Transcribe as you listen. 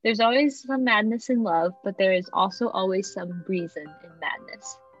There's always some madness in love, but there is also always some reason in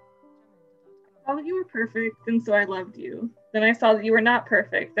madness. I saw that you were perfect, and so I loved you. Then I saw that you were not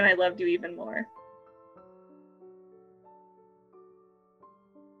perfect, and I loved you even more.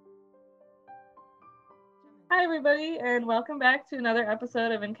 Hi, everybody, and welcome back to another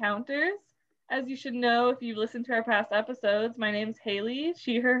episode of Encounters. As you should know, if you've listened to our past episodes, my name's Haley,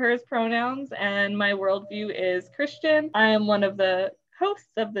 she, her, hers pronouns, and my worldview is Christian. I am one of the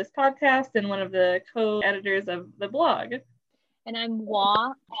hosts of this podcast and one of the co-editors of the blog. And I'm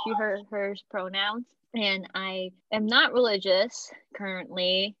Wa, she, her, hers pronouns, and I am not religious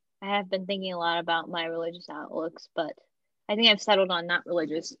currently. I have been thinking a lot about my religious outlooks, but I think I've settled on not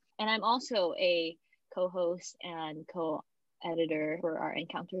religious. And I'm also a co-host and co-editor for our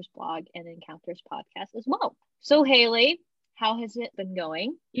Encounters blog and Encounters podcast as well. So Haley, how has it been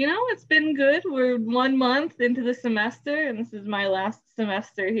going? You know, it's been good. We're 1 month into the semester, and this is my last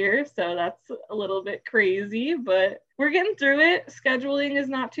semester here, so that's a little bit crazy, but we're getting through it. Scheduling is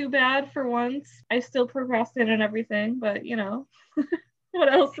not too bad for once. I still procrastinate on everything, but you know,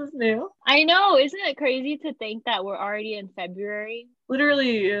 what else is new? I know, isn't it crazy to think that we're already in February?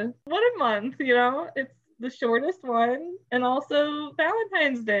 Literally, what a month, you know? It's the shortest one, and also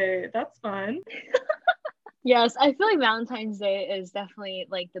Valentine's Day. That's fun. Yes, I feel like Valentine's Day is definitely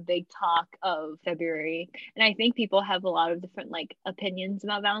like the big talk of February. And I think people have a lot of different like opinions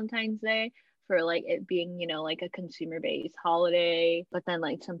about Valentine's Day for like it being, you know, like a consumer-based holiday, but then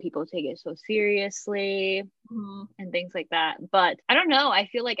like some people take it so seriously and things like that. But I don't know, I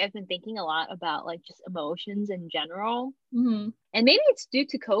feel like I've been thinking a lot about like just emotions in general. And maybe it's due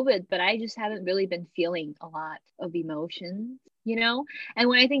to COVID, but I just haven't really been feeling a lot of emotions, you know? And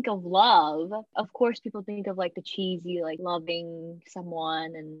when I think of love, of course, people think of like the cheesy, like loving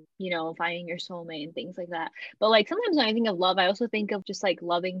someone and, you know, finding your soulmate and things like that. But like sometimes when I think of love, I also think of just like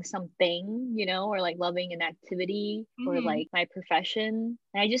loving something, you know, or like loving an activity or like my profession.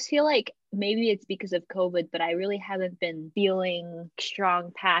 And I just feel like maybe it's because of COVID, but I really haven't been feeling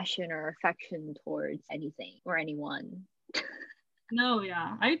strong passion or affection towards anything or anyone. No,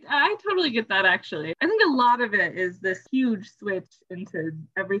 yeah, I totally get that actually. I think a lot of it is this huge switch into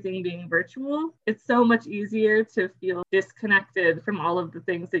everything being virtual. It's so much easier to feel disconnected from all of the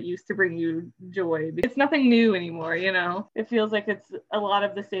things that used to bring you joy. It's nothing new anymore, you know? It feels like it's a lot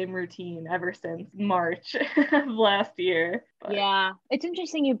of the same routine ever since March of last year. But yeah, it's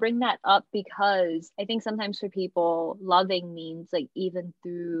interesting you bring that up because I think sometimes for people, loving means like even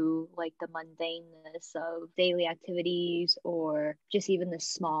through like the mundaneness of daily activities or just even the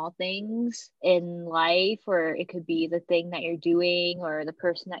small things in life, or it could be the thing that you're doing or the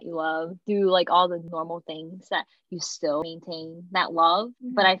person that you love, through like all the normal things that you still maintain that love.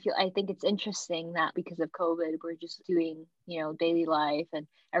 But I think it's interesting that because of COVID, we're just doing, you know, daily life and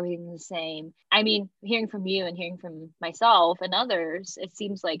everything's the same. I mean, hearing from you and hearing from myself and others, it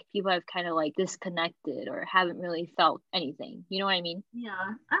seems like people have kind of like disconnected or haven't really felt anything. You know what I mean?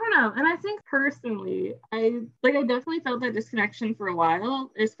 yeah, I don't know. And I think personally, I definitely felt that disconnection for a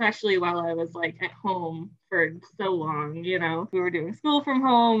while, especially while I was like at home for so long, you know. We were doing school from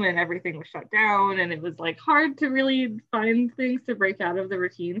home and everything was shut down and it was like hard to really find things to break out of the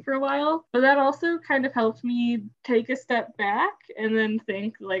routine for a while. But that also kind of helped me take a step back and then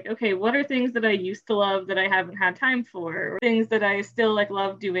think like, okay, what are things that I used to love that I haven't had time for? Or things that I still like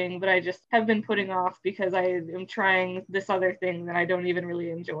love doing, but I just have been putting off because I am trying this other thing that I don't even really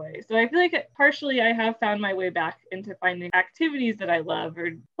enjoy. So I feel like partially I have found my way back into finding activities that I love, or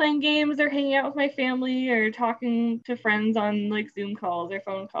playing games or hanging out with my family or talking to friends on like Zoom calls or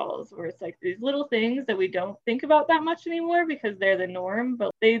phone calls, where it's like these little things that we don't think about that much anymore because they're the norm, but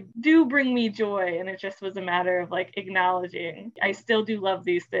they do bring me joy. And it just was a matter of like acknowledging I still do love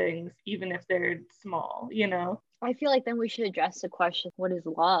these things, even if they're small, you know? I feel like then we should address the question, what is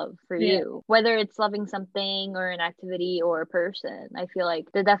love for you? Whether it's loving something or an activity or a person, I feel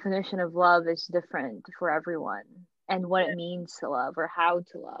like the definition of love is different for everyone and what it means to love or how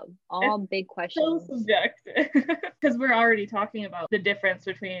to love. All big questions. So subjective because we're already talking about the difference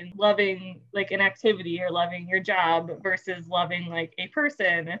between loving like an activity or loving your job versus loving like a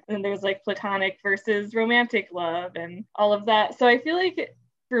person. And there's like platonic versus romantic love and all of that. So I feel like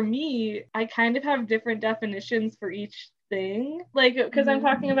for me, I kind of have different definitions for each thing, like because I'm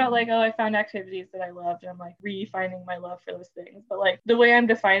talking about like, oh, I found activities that I loved and I'm like refining my love for those things, but like the way I'm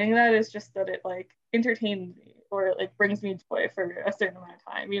defining that is just that it like entertains me or it like brings me joy for a certain amount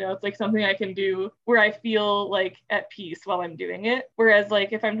of time. You know, it's like something I can do where I feel like at peace while I'm doing it. Whereas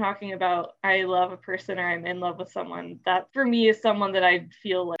like if I'm talking about I love a person or I'm in love with someone, that for me is someone that I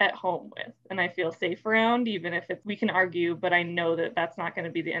feel like at home with and I feel safe around, even if we can argue, but I know that that's not going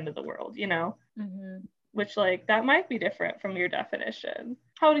to be the end of the world, you know? Mm-hmm. Which like that might be different from your definition.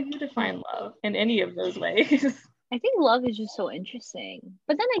 How do you define love in any of those ways? I think love is just so interesting.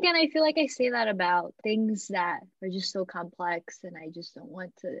 But then again, I feel like I say that about things that are just so complex and I just don't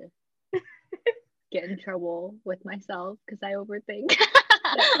want to get in trouble with myself because I overthink.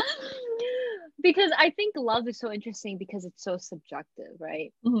 Because I think love is so interesting because it's so subjective,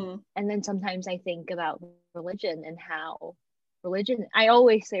 right? Mm-hmm. And then sometimes I think about religion and how religion, I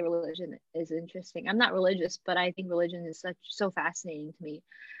always say religion is interesting. I'm not religious, but I think religion is so fascinating to me.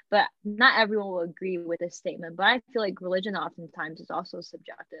 But not everyone will agree with this statement. But I feel like religion oftentimes is also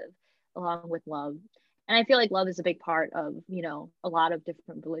subjective along with love. And I feel like love is a big part of, a lot of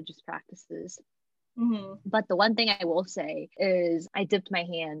different religious practices. Mm-hmm. But the one thing I will say is I dipped my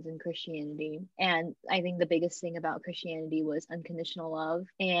hands in Christianity. And I think the biggest thing about Christianity was unconditional love.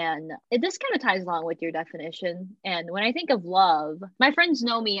 And this kind of ties along with your definition. And when I think of love, my friends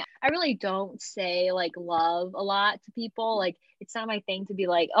know me. I really don't say like love a lot to people. Like it's not my thing to be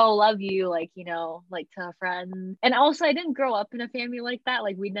like, oh, love you, like, like to a friend. And also I didn't grow up in a family like that.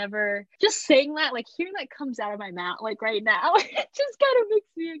 Like we never just saying that, like hearing that comes out of my mouth like right now, it just kind of makes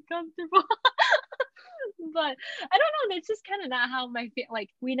me uncomfortable. But I don't know, that's just kind of not how like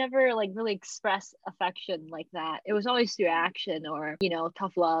we never like really express affection like that. It was always through action or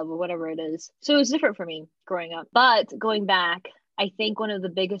tough love or whatever it is. So it was different for me growing up. But going back, I think one of the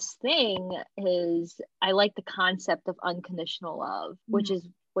biggest thing is I like the concept of unconditional love, which is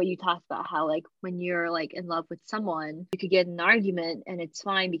what you talked about, how like when you're like in love with someone, you could get in an argument and it's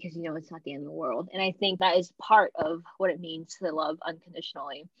fine because it's not the end of the world. And I think that is part of what it means to love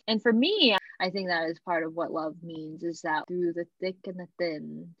unconditionally. And for me, I think that is part of what love means, is that through the thick and the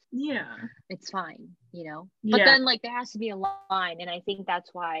thin, it's fine, But then like there has to be a line, and I think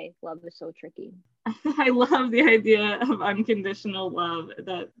that's why love is so tricky. I love the idea of unconditional love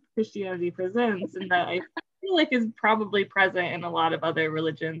that Christianity presents, and that I feel like is probably present in a lot of other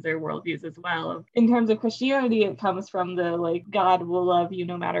religions or worldviews as well. In terms of Christianity, it comes from the like God will love you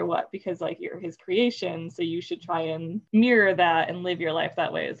no matter what, because like you're his creation, so you should try and mirror that and live your life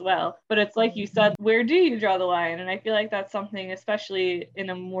that way as well. But it's like you said, where do you draw the line? And I feel like that's something, especially in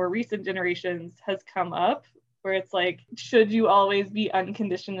a more recent generations, has come up, where it's like, should you always be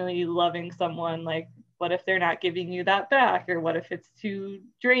unconditionally loving someone? Like, what if they're not giving you that back? Or what if it's too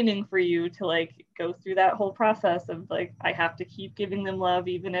draining for you to like go through that whole process of like, I have to keep giving them love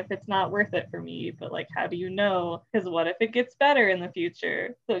even if it's not worth it for me? But like, how do you know? Because what if it gets better in the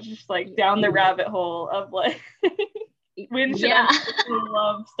future? So it's just like down the rabbit hole of like, when should unconditional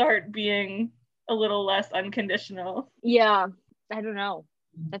love start being a little less unconditional? Yeah, I don't know.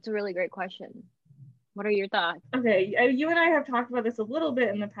 That's a really great question. What are your thoughts? Okay, you and I have talked about this a little bit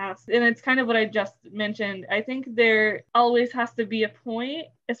in the past, and it's kind of what I just mentioned. I think there always has to be a point,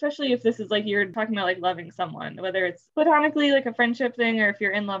 especially if this is like you're talking about like loving someone, whether it's platonically like a friendship thing, or if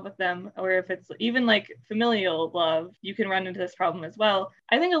you're in love with them, or if it's even like familial love, you can run into this problem as well.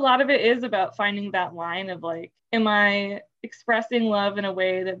 I think a lot of it is about finding that line of like, am I expressing love in a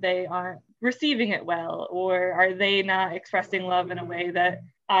way that they aren't receiving it well, or are they not expressing love in a way that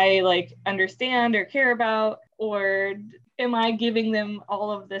I like understand or care about, or am I giving them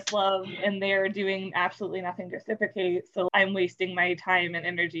all of this love and they're doing absolutely nothing to reciprocate? So I'm wasting my time and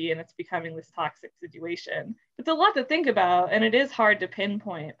energy and it's becoming this toxic situation. It's a lot to think about and it is hard to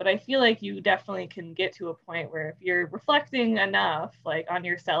pinpoint, but I feel like you definitely can get to a point where if you're reflecting enough like on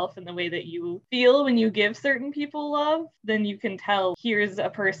yourself and the way that you feel when you give certain people love, then you can tell, here's a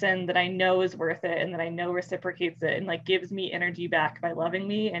person that I know is worth it and that I know reciprocates it and like gives me energy back by loving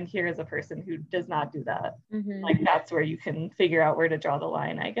me, and here is a person who does not do that. Mm-hmm. Like that's where you can figure out where to draw the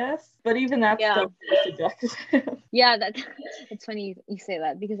line, I guess. But even that's still subjective. Yeah, it's funny you say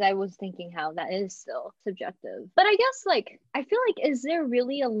that, because I was thinking how that is still subjective. But I guess like I feel like, is there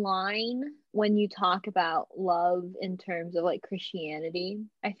really a line when you talk about love in terms of like Christianity?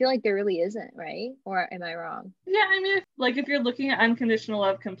 I feel like there really isn't, right? Or am I wrong? Yeah, I mean, if you're looking at unconditional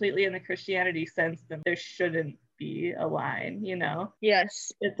love completely in the Christianity sense, then there shouldn't be a line,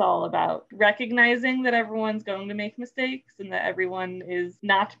 Yes. It's all about recognizing that everyone's going to make mistakes and that everyone is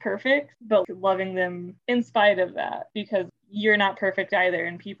not perfect, but loving them in spite of that, because you're not perfect either,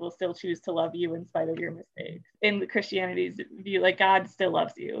 and people still choose to love you in spite of your mistakes. In Christianity's view, like God still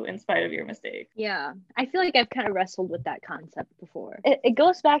loves you in spite of your mistakes. Yeah, I feel like I've kind of wrestled with that concept before. It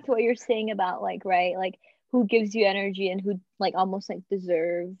goes back to what you're saying about like, right, like who gives you energy and who like almost like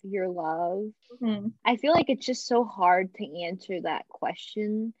deserve your love. Mm-hmm. I feel like it's just so hard to answer that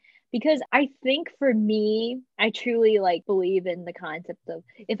question because I think for me, I truly like believe in the concept of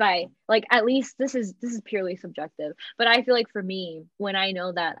if I like at least this is purely subjective, but I feel like for me, when I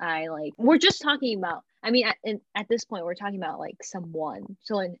know that I like we're just talking about I mean at this point we're talking about like someone,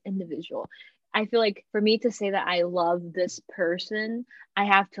 so an individual. I feel like for me to say that I love this person, I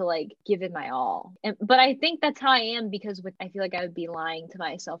have to like give it my all. But I think that's how I am because I feel like I would be lying to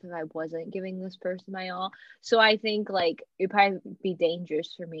myself if I wasn't giving this person my all. So I think like it'd probably be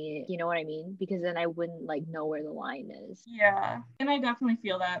dangerous for me, you know what I mean? Because then I wouldn't like know where the line is. Yeah. And I definitely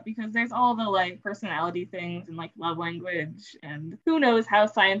feel that because there's all the like personality things and like love language and who knows how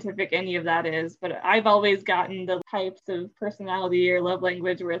scientific any of that is. But I've always gotten the types of personality or love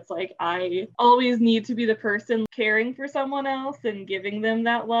language where it's like I always need to be the person caring for someone else and giving them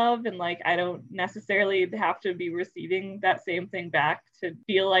that love. And like I don't necessarily have to be receiving that same thing back to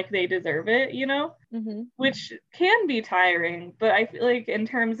feel like they deserve it, you know? Mm-hmm. Which can be tiring, but I feel like in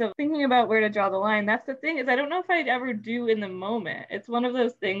terms of thinking about where to draw the line, that's the thing is I don't know if I'd ever do in the moment. It's one of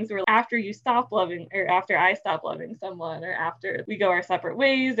those things where after you stop loving or after I stop loving someone or after we go our separate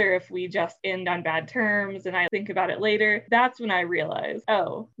ways or if we just end on bad terms and I think about it later, that's when I realize,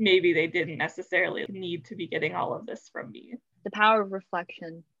 oh, maybe they didn't necessarily need to be getting all of this from me. The power of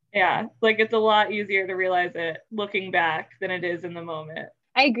reflection. Yeah, like it's a lot easier to realize it looking back than it is in the moment.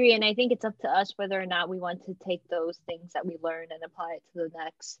 I agree. And I think it's up to us whether or not we want to take those things that we learn and apply it to the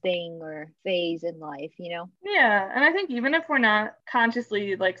next thing or phase in life, you know? Yeah, and I think even if we're not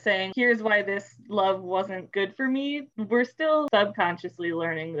consciously like saying, here's why this love wasn't good for me, we're still subconsciously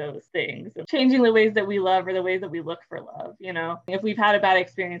learning those things, and changing the ways that we love or the ways that we look for love, you know? If we've had a bad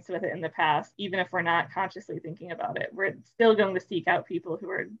experience with it in the past, even if we're not consciously thinking about it, we're still going to seek out people who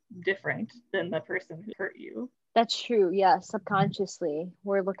are different than the person who hurt you. That's true. Yeah, subconsciously,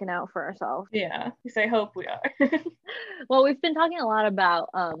 we're looking out for ourselves. Yeah, at least I hope we are. Well, we've been talking a lot about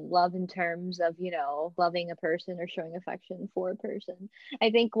love in terms of, loving a person or showing affection for a person. I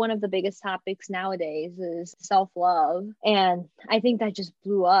think one of the biggest topics nowadays is self-love, and I think that just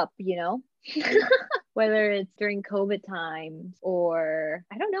blew up, whether it's during COVID times or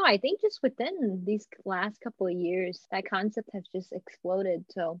I don't know. I think just within these last couple of years, that concept has just exploded.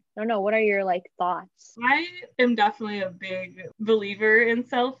 So I don't know. What are your like thoughts? I am definitely a big believer in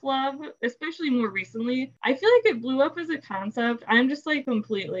self-love, especially more recently. I feel like it blew up as a concept. I'm just like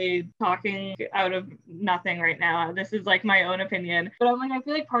completely talking out of nothing right now. This is like my own opinion. But I'm like, I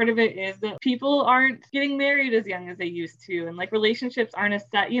feel like part of it is that people aren't getting married as young as they used to. And like relationships aren't as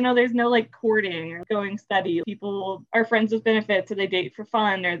set, there's no like courting or going steady. People are friends with benefits or they date for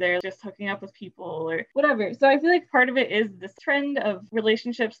fun or they're just hooking up with people or whatever. So I feel like part of it is this trend of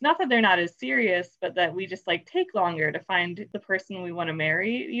relationships, not that they're not as serious, but that we just like take longer to find the person we want to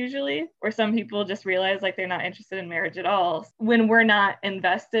marry usually. Or some people just realize like they're not interested in marriage at all. When we're not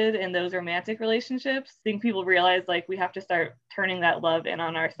invested in those romantic relationships, I think people realize like we have to start turning that love in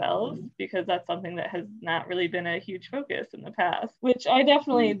on ourselves because that's something that has not really been a huge focus in the past, which I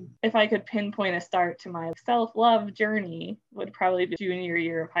definitely, if I could pinpoint a start to my self-love journey, would probably be junior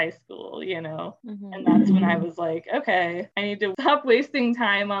year of high school, Mm-hmm. And that's when I was like, okay, I need to stop wasting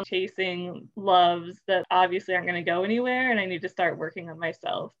time on chasing loves that obviously aren't going to go anywhere. And I need to start working on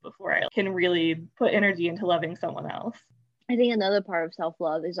myself before I can really put energy into loving someone else. I think another part of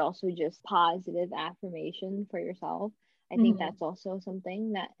self-love is also just positive affirmation for yourself. I think that's also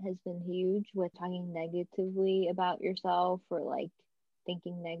something that has been huge with talking negatively about yourself or like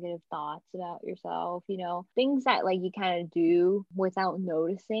thinking negative thoughts about yourself, things that like you kind of do without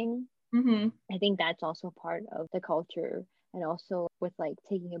noticing. I think that's also part of the culture. And also with like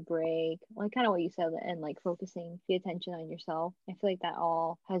taking a break, like kind of what you said, and like focusing the attention on yourself. I feel like that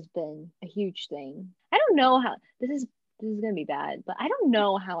all has been a huge thing. I don't know how this is gonna be bad, but I don't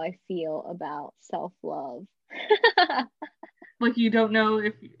know how I feel about self-love. Like you don't know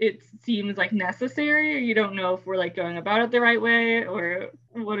if it seems like necessary, or you don't know if we're like going about it the right way, or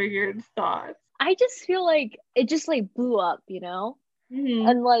what are your thoughts? I just feel like it just like blew up,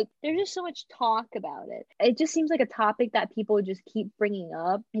 and like there's just so much talk about it. It just seems like a topic that people just keep bringing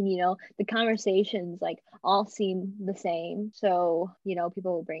up, and the conversations like all seem the same. So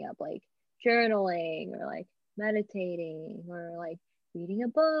people will bring up like journaling or like meditating or like reading a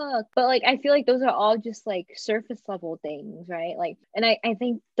book, but like I feel like those are all just like surface level things, right? Like, and I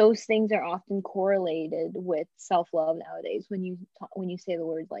think those things are often correlated with self-love nowadays. When you say the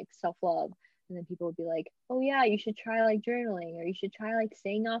word like self-love, And then people would be like, oh yeah, you should try like journaling, or you should try like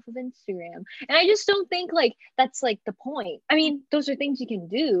staying off of Instagram. And I just don't think like that's like the point. I mean, those are things you can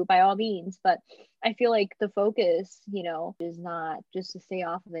do by all means, but I feel like the focus, is not just to stay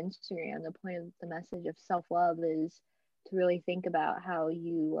off of Instagram. The point of the message of self-love is to really think about how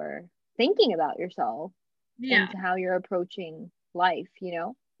you are thinking about yourself Yeah. and how you're approaching life,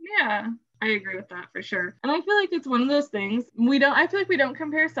 Yeah, I agree with that for sure. And I feel like it's one of those things I feel like we don't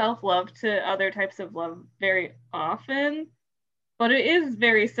compare self-love to other types of love very often, but it is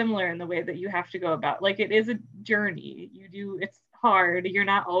very similar in the way that you have to go about. Like, it is a journey. It's hard. You're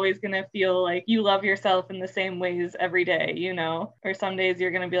not always going to feel like you love yourself in the same ways every day, or some days you're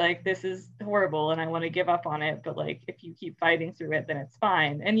going to be like, this is horrible and I want to give up on it. But like, if you keep fighting through it, then it's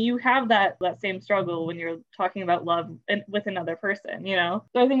fine. And you have that same struggle when you're talking about love with another person, So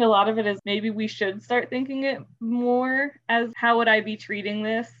I think a lot of it is maybe we should start thinking it more as, how would I be treating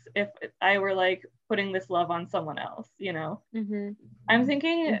this if I were like putting this love on someone else, Mm-hmm. I'm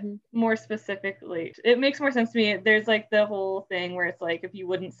thinking more specifically, it makes more sense to me. There's like the whole thing where it's like, if you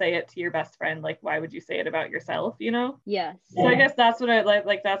wouldn't say it to your best friend, like, why would you say it about yourself, Yes. So I guess that's what I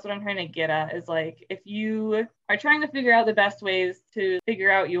like that's what I'm trying to get at, is like, if you are trying to figure out the best ways to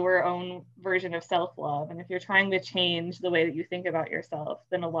figure out your own version of self-love, and if you're trying to change the way that you think about yourself,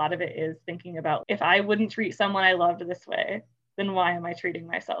 then a lot of it is thinking about, if I wouldn't treat someone I loved this way, then why am I treating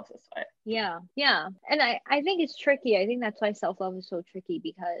myself this way? Yeah. And I think it's tricky. I think that's why self-love is so tricky,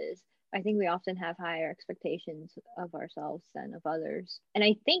 because I think we often have higher expectations of ourselves than of others. And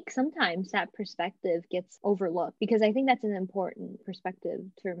I think sometimes that perspective gets overlooked, because I think that's an important perspective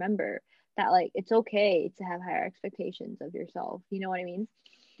to remember, that like it's okay to have higher expectations of yourself. You know what I mean?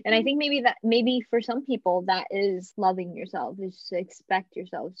 And I think maybe for some people that is loving yourself, is to expect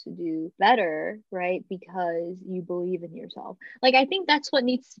yourself to do better, right? Because you believe in yourself. Like, I think that's what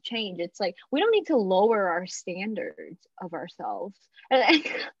needs to change. It's like, we don't need to lower our standards of ourselves. And,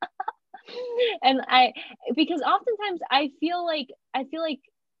 and because oftentimes I feel like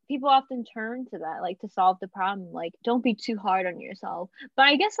people often turn to that, like, to solve the problem, like, don't be too hard on yourself. But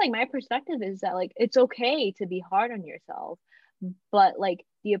I guess like my perspective is that like it's okay to be hard on yourself, but like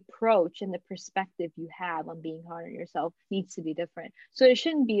the approach and the perspective you have on being hard on yourself needs to be different. So it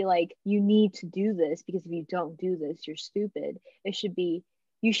shouldn't be like, you need to do this because if you don't do this, you're stupid. It should be,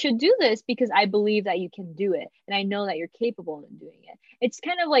 you should do this because I believe that you can do it and I know that you're capable of doing it. It's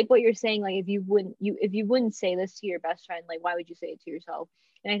kind of like what you're saying, like, if you wouldn't say this to your best friend, like, why would you say it to yourself?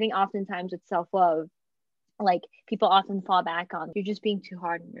 And I think oftentimes with self-love, like, people often fall back on, you're just being too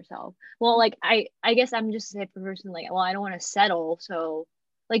hard on yourself. Well, like, I guess I'm just the type of person, like, well, I don't want to settle, so,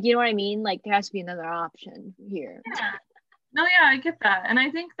 like, you know what I mean? Like, there has to be another option here. Yeah. No, yeah, I get that. And I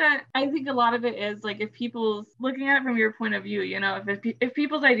think a lot of it is like, if people's looking at it from your point of view, if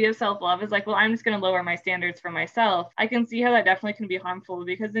people's idea of self-love is like, well, I'm just going to lower my standards for myself, I can see how that definitely can be harmful,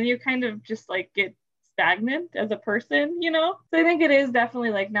 because then you kind of just like get stagnant as a person, So I think it is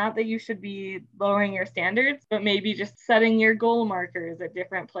definitely like, not that you should be lowering your standards, but maybe just setting your goal markers at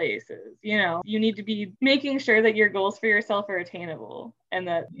different places. You need to be making sure that your goals for yourself are attainable, and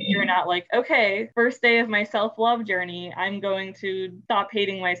that you're not like, okay, first day of my self-love journey, I'm going to stop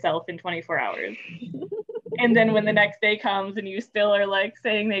hating myself in 24 hours. And then when the next day comes and you still are like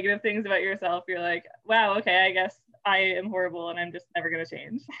saying negative things about yourself, you're like, wow, okay, I guess I am horrible and I'm just never going to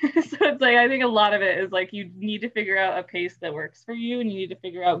change. So it's like, I think a lot of it is like, you need to figure out a pace that works for you, and you need to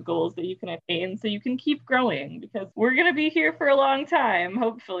figure out goals that you can attain so you can keep growing, because we're going to be here for a long time,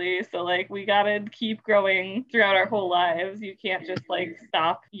 hopefully. So like, we got to keep growing throughout our whole lives. You can't just like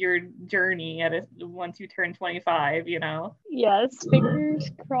stop your journey once you turn 25, Yes,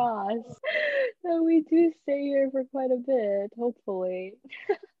 fingers crossed that we do stay here for quite a bit, hopefully.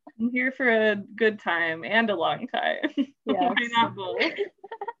 I'm here for a good time and a long time. Yes. Why not both?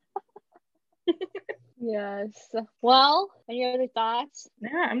 Yes. Well, any other thoughts?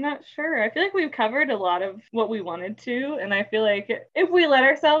 Yeah, I'm not sure. I feel like we've covered a lot of what we wanted to, and I feel like if we let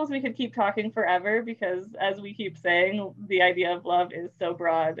ourselves, we could keep talking forever, because as we keep saying, the idea of love is so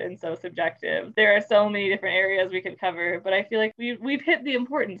broad and so subjective. There are so many different areas we could cover, but I feel like we've hit the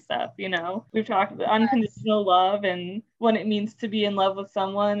important stuff, We've talked about unconditional love and what it means to be in love with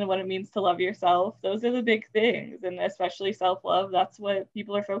someone and what it means to love yourself. Those are the big things, and especially self-love. That's what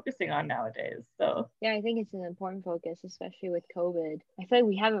people are focusing on nowadays. So yeah, I think it's an important focus, especially with COVID. I feel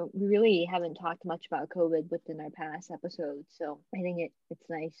like we really haven't talked much about COVID within our past episodes. So I think it's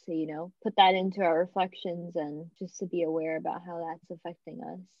nice to, put that into our reflections and just to be aware about how that's affecting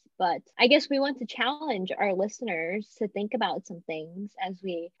us. But I guess we want to challenge our listeners to think about some things as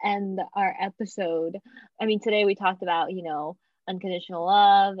we end our episode. I mean, today we talked about, unconditional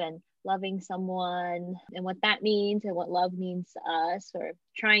love and loving someone and what that means and what love means to us, or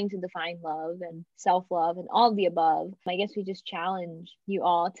trying to define love and self-love and all of the above. I guess we just challenge you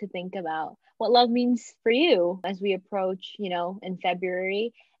all to think about what love means for you as we approach, in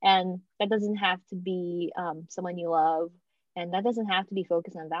February. And that doesn't have to be someone you love, and that doesn't have to be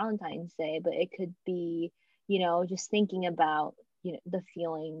focused on Valentine's Day, but it could be, just thinking about, the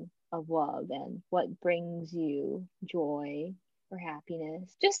feeling of love and what brings you joy or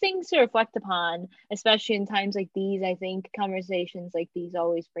happiness. Just things to reflect upon, especially in times like these. I think conversations like these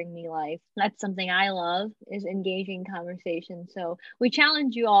always bring me life. That's something I love, is engaging conversation. So we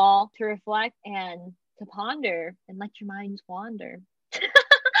challenge you all to reflect and to ponder and let your minds wander.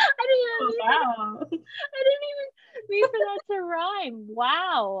 Wow. I didn't even mean for that to rhyme.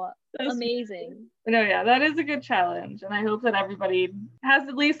 Wow. Amazing. No, yeah, that is a good challenge. And I hope that everybody has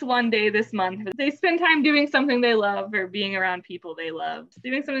at least one day this month. They spend time doing something they love or being around people they love,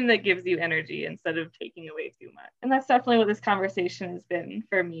 doing something that gives you energy instead of taking away too much. And that's definitely what this conversation has been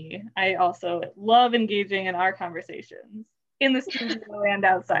for me. I also love engaging in our conversations in the studio and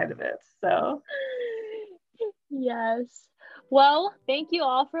outside of it. So, yes. Well, thank you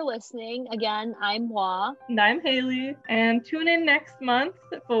all for listening. Again, I'm Wa. And I'm Haley. And tune in next month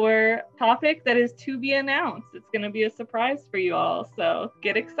for a topic that is to be announced. It's going to be a surprise for you all. So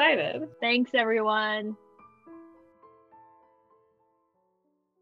get excited. Thanks, everyone.